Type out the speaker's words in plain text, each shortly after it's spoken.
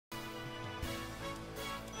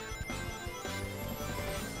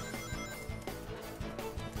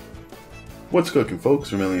What's cooking, folks?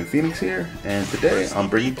 Vermillion Phoenix here, and today I'm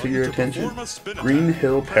bringing to your attention Green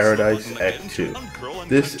Hill Paradise Act 2.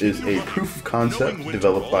 This is a proof of concept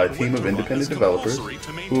developed by a team of independent developers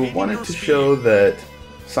who wanted to show that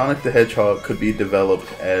Sonic the Hedgehog could be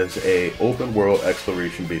developed as an open world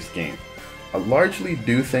exploration based game. I largely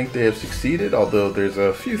do think they have succeeded, although there's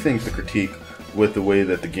a few things to critique with the way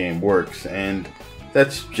that the game works, and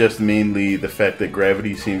that's just mainly the fact that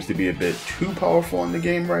gravity seems to be a bit too powerful in the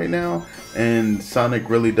game right now, and Sonic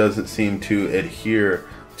really doesn't seem to adhere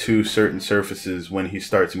to certain surfaces when he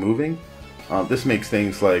starts moving. This makes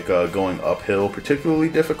things like going uphill particularly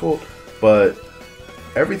difficult, but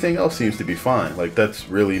everything else seems to be fine. Like, that's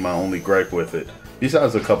really my only gripe with it.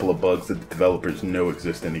 Besides a couple of bugs that the developers know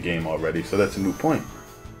exist in the game already, so that's a moot point.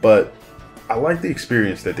 But I like the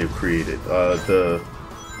experience that they've created. The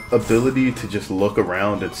ability to just look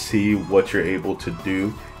around and see what you're able to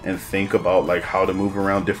do and think about like how to move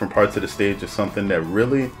around different parts of the stage is something that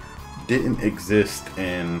really didn't exist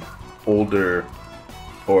in older,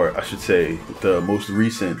 or I should say the most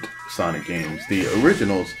recent Sonic games. The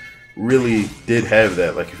originals really did have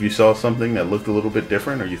that. Like, if you saw something that looked a little bit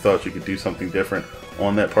different, or you thought you could do something different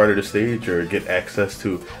on that part of the stage, or get access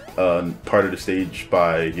to part of the stage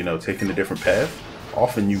by, you know, taking a different path,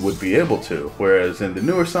 often you would be able to. Whereas in the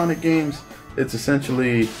newer Sonic games, it's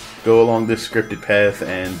essentially go along this scripted path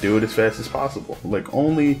and do it as fast as possible. Like,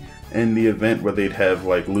 only in the event where they'd have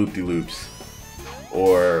like loop-de-loops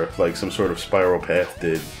or like some sort of spiral path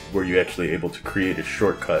where you're actually able to create a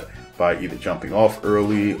shortcut by either jumping off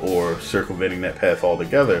early or circumventing that path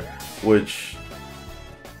altogether, which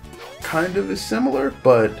kind of is similar,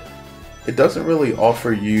 but it doesn't really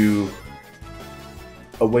offer you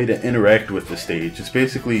a way to interact with the stage. It's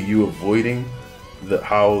basically you avoiding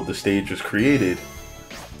how the stage was created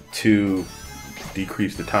to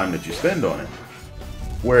decrease the time that you spend on it.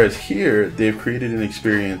 Whereas here, they've created an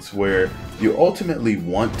experience where you ultimately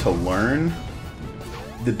want to learn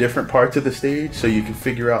the different parts of the stage so you can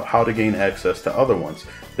figure out how to gain access to other ones.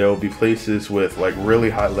 There will be places with like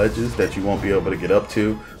really high ledges that you won't be able to get up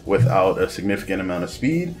to without a significant amount of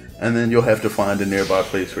speed, and then you'll have to find a nearby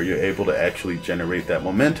place where you're able to actually generate that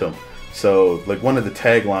momentum. So like, one of the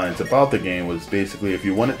taglines about the game was basically, if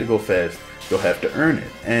you want it to go fast, you'll have to earn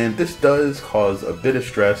it. And this does cause a bit of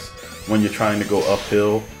stress when you're trying to go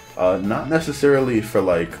uphill, not necessarily for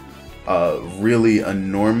like really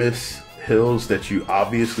enormous hills that you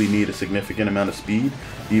obviously need a significant amount of speed,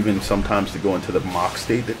 even sometimes to go into the mock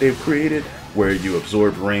state that they've created, where you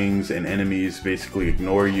absorb rings and enemies basically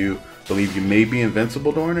ignore you. I believe you may be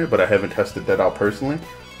invincible during it, but I haven't tested that out personally.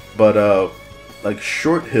 But like,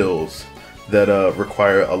 short hills that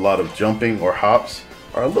require a lot of jumping or hops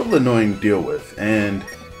are a little annoying to deal with, and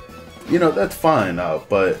you know, that's fine,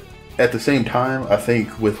 but at the same time, I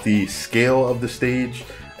think with the scale of the stage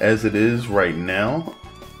as it is right now,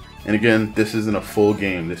 and again, this isn't a full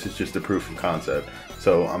game, this is just a proof of concept,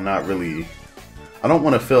 so I don't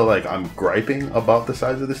want to feel like I'm griping about the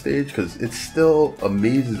size of the stage, because it still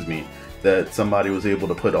amazes me that somebody was able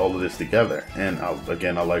to put all of this together, and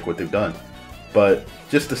again, I like what they've done. But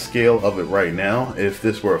just the scale of it right now, if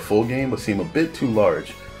this were a full game, would seem a bit too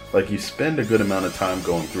large. Like, you spend a good amount of time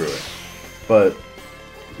going through it. But,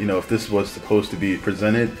 you know, if this was supposed to be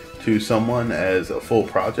presented to someone as a full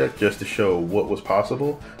project just to show what was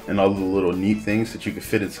possible and all the little neat things that you could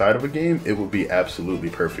fit inside of a game, it would be absolutely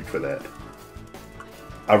perfect for that.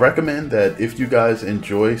 I recommend that if you guys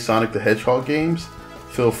enjoy Sonic the Hedgehog games,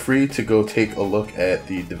 feel free to go take a look at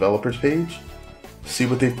the developers page, see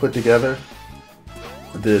what they've put together.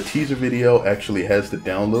 The teaser video actually has the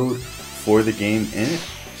download for the game in it,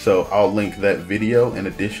 so I'll link that video in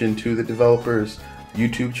addition to the developers'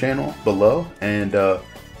 YouTube channel below, and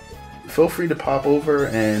feel free to pop over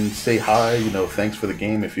and say hi, you know, thanks for the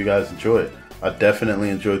game if you guys enjoy it. I definitely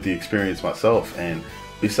enjoyed the experience myself, and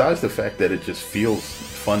besides the fact that it just feels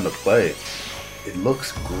fun to play, it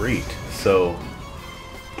looks great. So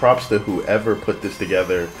props to whoever put this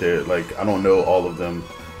together. They're like, I don't know all of them,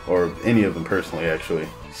 or any of them personally actually,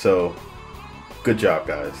 so good job,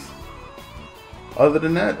 guys. Other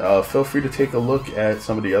than that, feel free to take a look at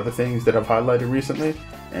some of the other things that I've highlighted recently,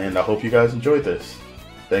 and I hope you guys enjoyed this.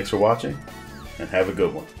 Thanks for watching, and have a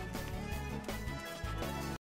good one.